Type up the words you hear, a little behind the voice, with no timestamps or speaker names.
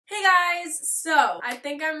guys, so I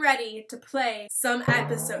think I'm ready to play some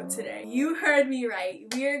episode today. You heard me right.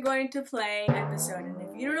 We are going to play episode, and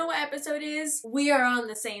if you don't know what episode is, we are on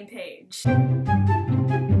the same page.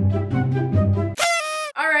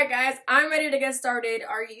 Alright guys, I'm ready to get started.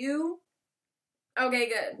 Are you? Okay,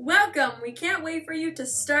 good. Welcome! We can't wait for you to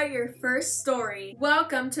start your first story.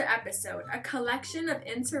 Welcome to Episode, a collection of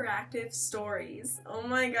interactive stories. Oh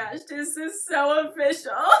my gosh, this is so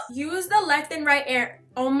official. Use the left and right arrow.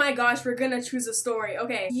 Oh my gosh, we're gonna choose a story.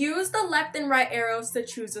 Okay. Use the left and right arrows to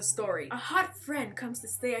choose a story. A hot friend comes to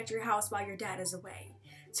stay at your house while your dad is away.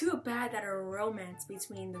 Too bad that a romance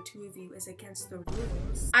between the two of you is against the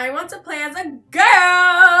rules. I want to play as a girl!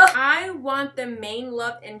 I want the main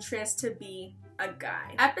love interest to be a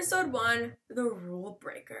guy. Episode 1, the rule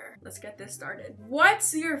breaker. Let's get this started.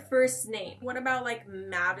 What's your first name? What about like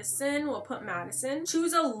Madison? We'll put Madison.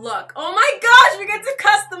 Choose a look. Oh my gosh, we get to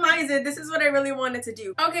customize it. This is what I really wanted to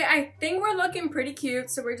do. Okay, I think we're looking pretty cute,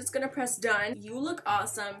 so we're just gonna press done. You look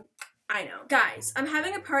awesome. I know. Guys, I'm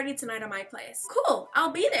having a party tonight at my place. Cool,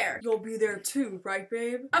 I'll be there. You'll be there too, right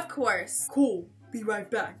babe? Of course. Cool, be right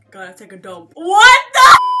back. Gotta take a dump. What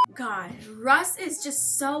the? God, Russ is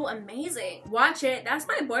just so amazing. Watch it. That's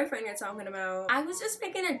my boyfriend you're talking about. I was just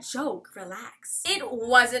making a joke. Relax. It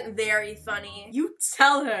wasn't very funny. You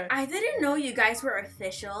tell her. I didn't know you guys were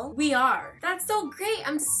official. We are. That's so great.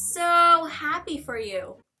 I'm so happy for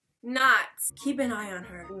you. Not. Keep an eye on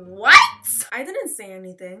her. What? I didn't say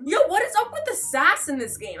anything. Yo, what is up with the sass in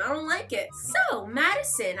this game? I don't like it. So,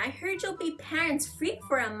 Madison, I heard you'll be parents-free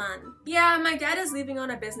for a month. Yeah, my dad is leaving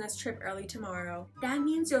on a business trip early tomorrow. That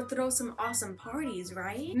means you'll throw some awesome parties,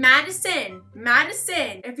 right? Madison,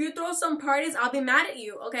 if you throw some parties, I'll be mad at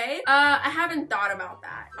you, okay? I haven't thought about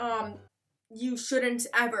that. You shouldn't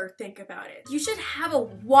ever think about it. You should have a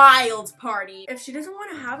wild party. If she doesn't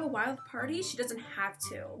want to have a wild party, she doesn't have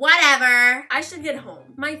to. Whatever. I should get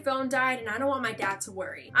home. My phone died and I don't want my dad to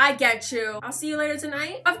worry. I get you. I'll see you later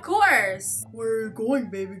tonight? Of course. Where are you going,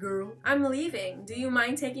 baby girl? I'm leaving. Do you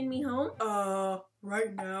mind taking me home?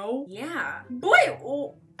 Right now? Yeah. Boy,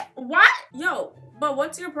 what? Yo, but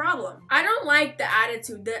what's your problem? I don't like the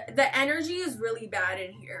attitude. The energy is really bad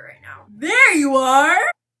in here right now. There you are!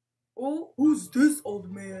 Oh, who's this old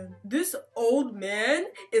man? This old man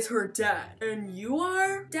is her dad. And you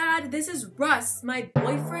are? Dad, this is Russ, my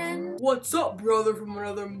boyfriend. What's up, brother from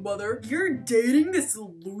another mother? You're dating this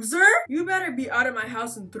loser? You better be out of my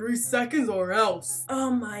house in 3 seconds or else. Oh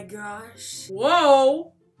my gosh.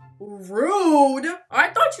 Whoa. Rude! I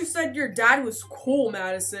thought you said your dad was cool,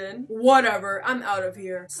 Madison. Whatever, I'm out of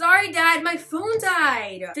here. Sorry, Dad, my phone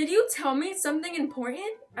died. Did you tell me something important?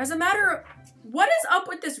 What is up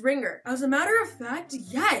with this ringer? As a matter of fact,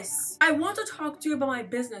 yes. I want to talk to you about my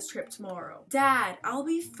business trip tomorrow. Dad, I'll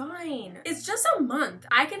be fine. It's just a month.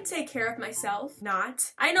 I can take care of myself.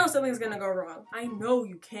 Not. I know something's gonna go wrong. I know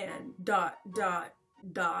you can. ...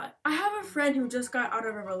 I have a friend who just got out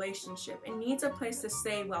of a relationship and needs a place to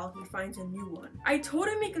stay while he finds a new one. I told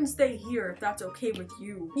him he can stay here if that's okay with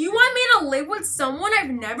you. You want me to live with someone I've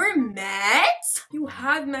never met? You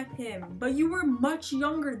have met him, but you were much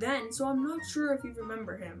younger then, so I'm not sure if you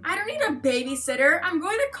remember him. I don't need a babysitter. I'm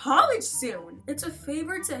going to college soon. It's a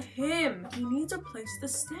favor to him. He needs a place to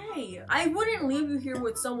stay. I wouldn't leave you here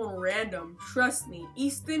with someone random. Trust me,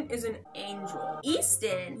 Easton is an angel.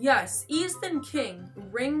 Easton? Yes, Easton King.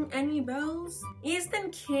 Ring any bells?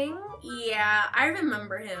 Easton King? Yeah, I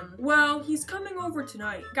remember him. Well, he's coming over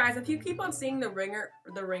tonight. Guys, if you keep on seeing the ringer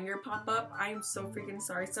pop up, I am so freaking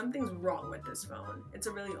sorry. Something's wrong with this phone. It's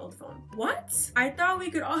a really old phone. What? I thought we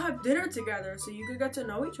could all have dinner together so you could get to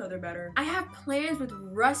know each other better. I have plans with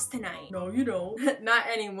Russ tonight. No, you don't. Not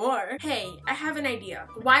anymore. Hey, I have an idea.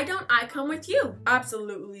 Why don't I come with you?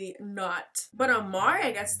 Absolutely not. But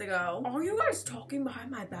Amara gets to go. Are you guys talking behind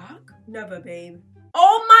my back? Never, babe.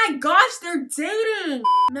 Oh my gosh, they're dating!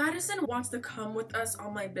 Madison wants to come with us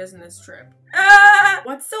on my business trip.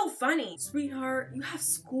 What's so funny? Sweetheart, you have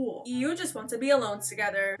school. You just want to be alone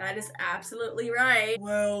together. That is absolutely right.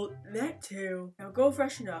 Well, that too. Now go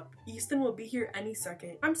freshen up. Easton will be here any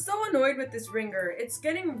second. I'm so annoyed with this ringer. It's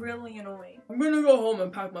getting really annoying. I'm gonna go home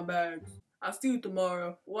and pack my bags. I'll see you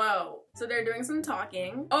tomorrow. Whoa. So they're doing some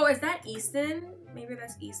talking. Oh, is that Easton? Maybe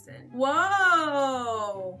that's Easton.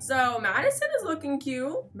 Whoa. So Madison is looking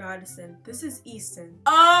cute. Madison, this is Easton.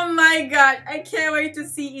 Oh my god. I can't wait to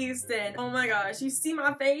see Easton. Oh my gosh. You see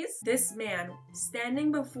my face? This man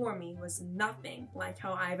standing before me was nothing like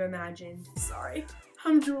how I've imagined. Sorry.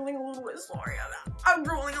 I'm drooling a little bit. Sorry. I'm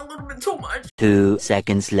drooling a little bit too much. 2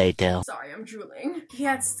 seconds later. Sorry, I'm drooling. He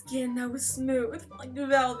had skin that was smooth, like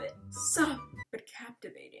velvet. Soft, but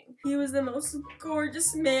captivating. He was the most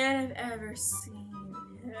gorgeous man I've ever seen.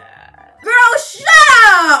 Girl, shut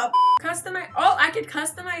up! Customize. Oh, I could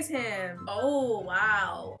customize him. Oh,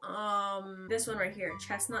 wow. This one right here,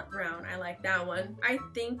 chestnut brown. I like that one. I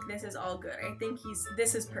think this is all good. I think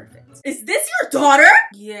this is perfect. Is this your daughter?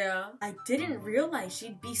 Yeah. I didn't realize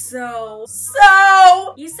she'd be so.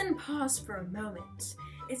 Ethan paused for a moment.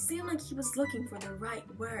 It seemed like he was looking for the right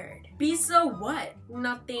word. Be so what?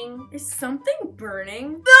 Nothing. Is something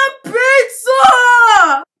burning? The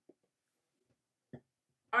pizza!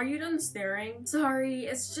 Are you done staring? Sorry,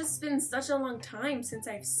 it's just been such a long time since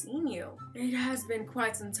I've seen you. It has been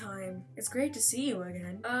quite some time. It's great to see you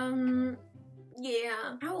again.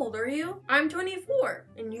 Yeah. How old are you? I'm 24.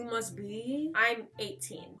 And you must be? I'm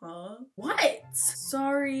 18. Huh? What?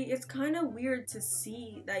 Sorry, it's kind of weird to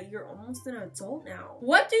see that you're almost an adult now.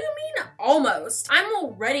 What do you mean almost? I'm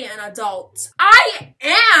already an adult. I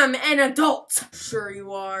am an adult. Sure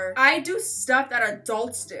you are. I do stuff that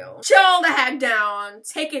adults do. Chill the heck down.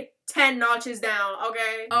 Take it 10 notches down,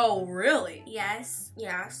 okay? Oh, really? Yes.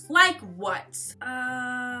 Yes. Like what?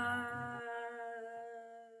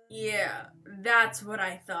 Yeah, that's what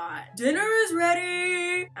I thought. Dinner is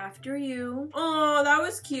ready. After you. Oh, that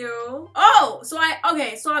was cute. Oh, so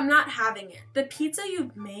I'm not having it. The pizza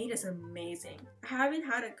you've made is amazing. I haven't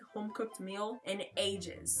had a home-cooked meal in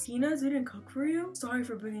ages. Tina didn't cook for you? Sorry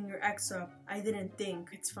for bringing your ex up. I didn't think.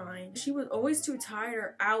 It's fine. She was always too tired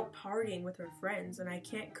or out partying with her friends, and I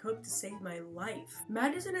can't cook to save my life.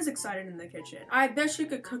 Madison is excited in the kitchen. I bet she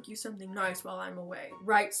could cook you something nice while I'm away.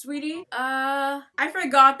 Right, sweetie? I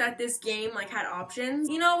forgot that this game had options.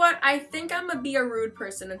 You know what? I think I'm gonna be a rude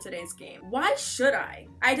person in today's game. Why should I?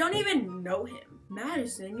 I don't even know him.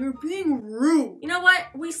 Madison, you're being rude. You know what?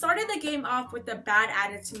 We started the game off with a bad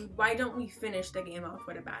attitude. Why don't we finish the game off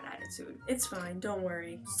with a bad attitude? It's fine, don't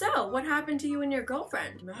worry. So, what happened to you and your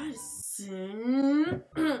girlfriend? Madison?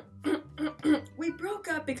 We broke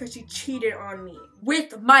up because she cheated on me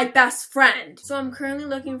with my best friend. So I'm currently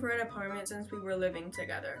looking for an apartment since we were living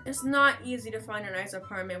together. It's not easy to find a nice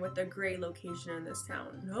apartment with a great location in this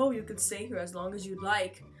town. No, you could stay here as long as you'd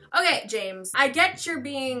like. Okay, James, I get you're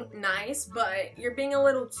being nice, but you're being a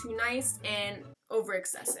little too nice and over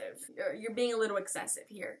excessive. You're being a little excessive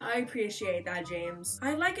here. I appreciate that, James.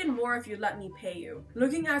 I'd like it more if you'd let me pay you.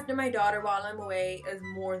 Looking after my daughter while I'm away is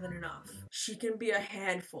more than enough. She can be a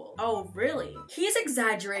handful. Oh, really? He's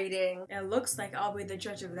exaggerating. It looks like I'll be the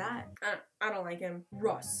judge of that. I don't like him.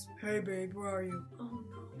 Russ. Hey, babe, where are you? Oh,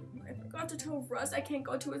 no. I forgot to tell Russ I can't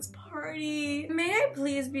go to his party. May I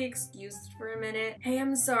please be excused for a minute? Hey,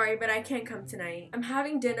 I'm sorry, but I can't come tonight. I'm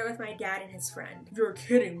having dinner with my dad and his friend. You're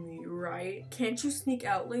kidding me, right? Can't you sneak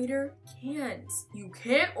out later? Can't. You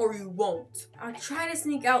can't or you won't. I'll try to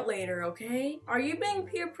sneak out later, okay? Are you being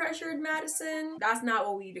peer pressured, Madison? That's not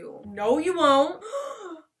what we do. No, you won't.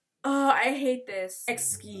 Oh, I hate this.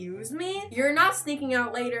 Excuse me? You're not sneaking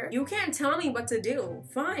out later. You can't tell me what to do.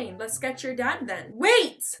 Fine, let's get your dad then.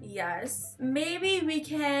 Wait! Yes. Maybe we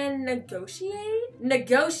can negotiate?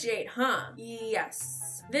 Negotiate, huh?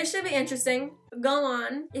 Yes. This should be interesting. Go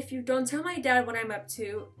on. If you don't tell my dad what I'm up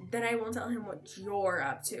to, then I won't tell him what you're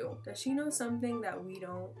up to. Does she know something that we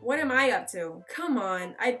don't? What am I up to? Come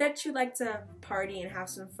on. I bet you like to party and have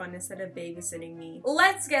some fun instead of babysitting me.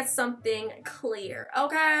 Let's get something clear,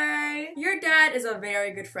 okay? Your dad is a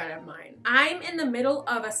very good friend of mine. I'm in the middle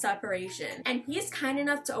of a separation, and he's kind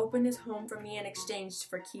enough to open his home for me in exchange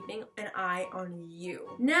for keeping an eye on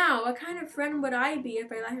you. Now, what kind of friend would I be if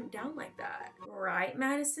I let him down like that? Right,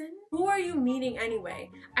 Madison? Who are you meeting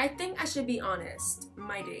anyway? I think I should be honest.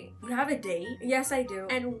 My date. You have a date? Yes, I do.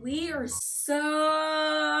 And we are so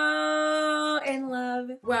in love.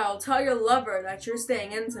 Well, tell your lover that you're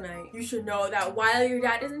staying in tonight. You should know that while your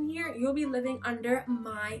dad isn't here, you'll be living under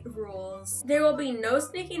my rules. There will be no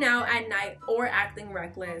sneaking out at night or acting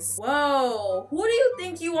reckless. Whoa, who do you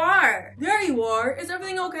think you are? There you are. Is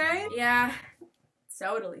everything okay? Yeah.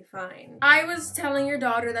 Totally fine. I was telling your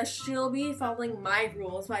daughter that she'll be following my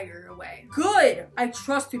rules while you're away. Good! I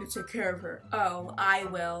trust you to take care of her. Oh, I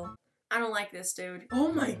will. I don't like this dude.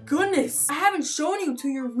 Oh my goodness! I haven't shown you to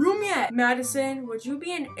your room yet! Madison, would you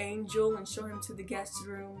be an angel and show him to the guest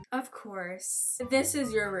room? Of course. This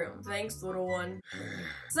is your room. Thanks, little one.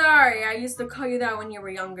 Sorry, I used to call you that when you were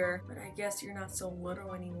younger, but I guess you're not so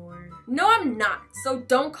little anymore. No, I'm not, so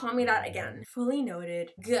don't call me that again. Fully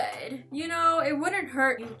noted. Good. You know, it wouldn't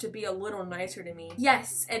hurt you to be a little nicer to me.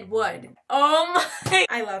 Yes, it would. Oh my...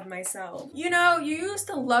 I love myself. You know, you used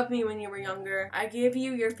to love me when you were younger. I gave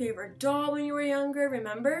you your favorite doll when you were younger,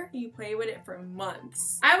 remember? You played with it for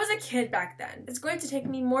months. I was a kid back then. It's going to take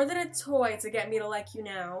me more than a toy to get me to like you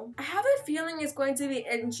now. I have a feeling it's going to be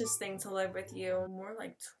interesting to live with you. More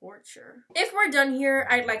like torture. If we're done here,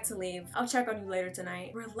 I'd like to leave. I'll check on you later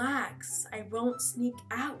tonight. Relax. I won't sneak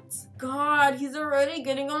out. God, he's already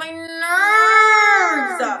getting on my nerves.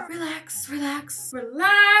 Relax, relax,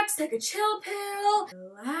 relax. Take a chill pill.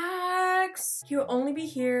 Relax. He'll only be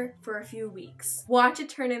here for a few weeks. Watch it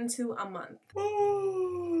turn into a month.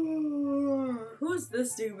 Who's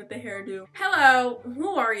this dude with the hairdo? Hello,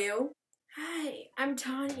 who are you? Hi, I'm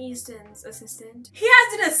Ton Easton's assistant. He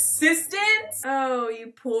has an assistant? Oh,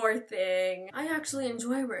 you poor thing. I actually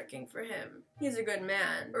enjoy working for him. He's a good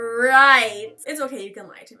man. Right. It's okay, you can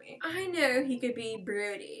lie to me. I know he could be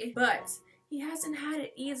broody, but he hasn't had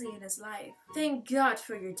it easy in his life. Thank God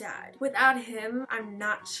for your dad. Without him, I'm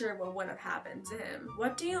not sure what would have happened to him.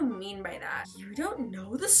 What do you mean by that? You don't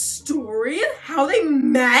know the story of how they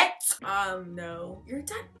met? No. Your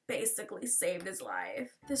dad basically saved his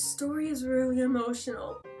life. The story is really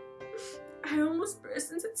emotional. I almost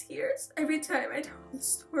burst into tears every time I tell the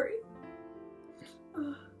story.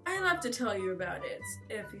 I'd love to tell you about it,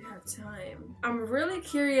 if you have time. I'm really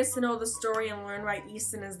curious to know the story and learn why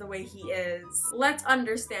Easton is the way he is. Let's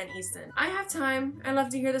understand Easton. I have time. I'd love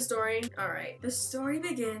to hear the story. Alright, the story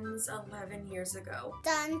begins 11 years ago.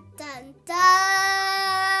 Dun dun dun!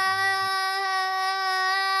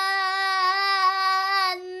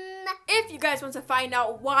 If you guys want to find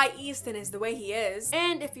out why Easton is the way he is,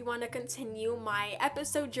 and if you want to continue my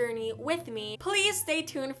episode journey with me, please stay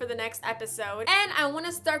tuned for the next episode. And I want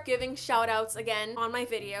to start giving shout outs again on my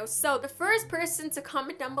videos. So the first person to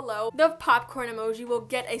comment down below the popcorn emoji will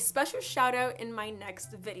get a special shout out in my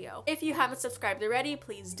next video. If you haven't subscribed already,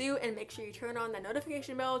 please do, and make sure you turn on the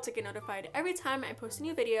notification bell to get notified every time I post a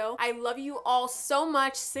new video. I love you all so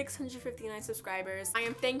much. 659 subscribers. I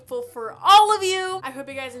am thankful for all of you. I hope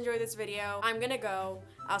you guys enjoyed this video. I'm gonna go.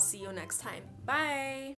 I'll see you next time. Bye.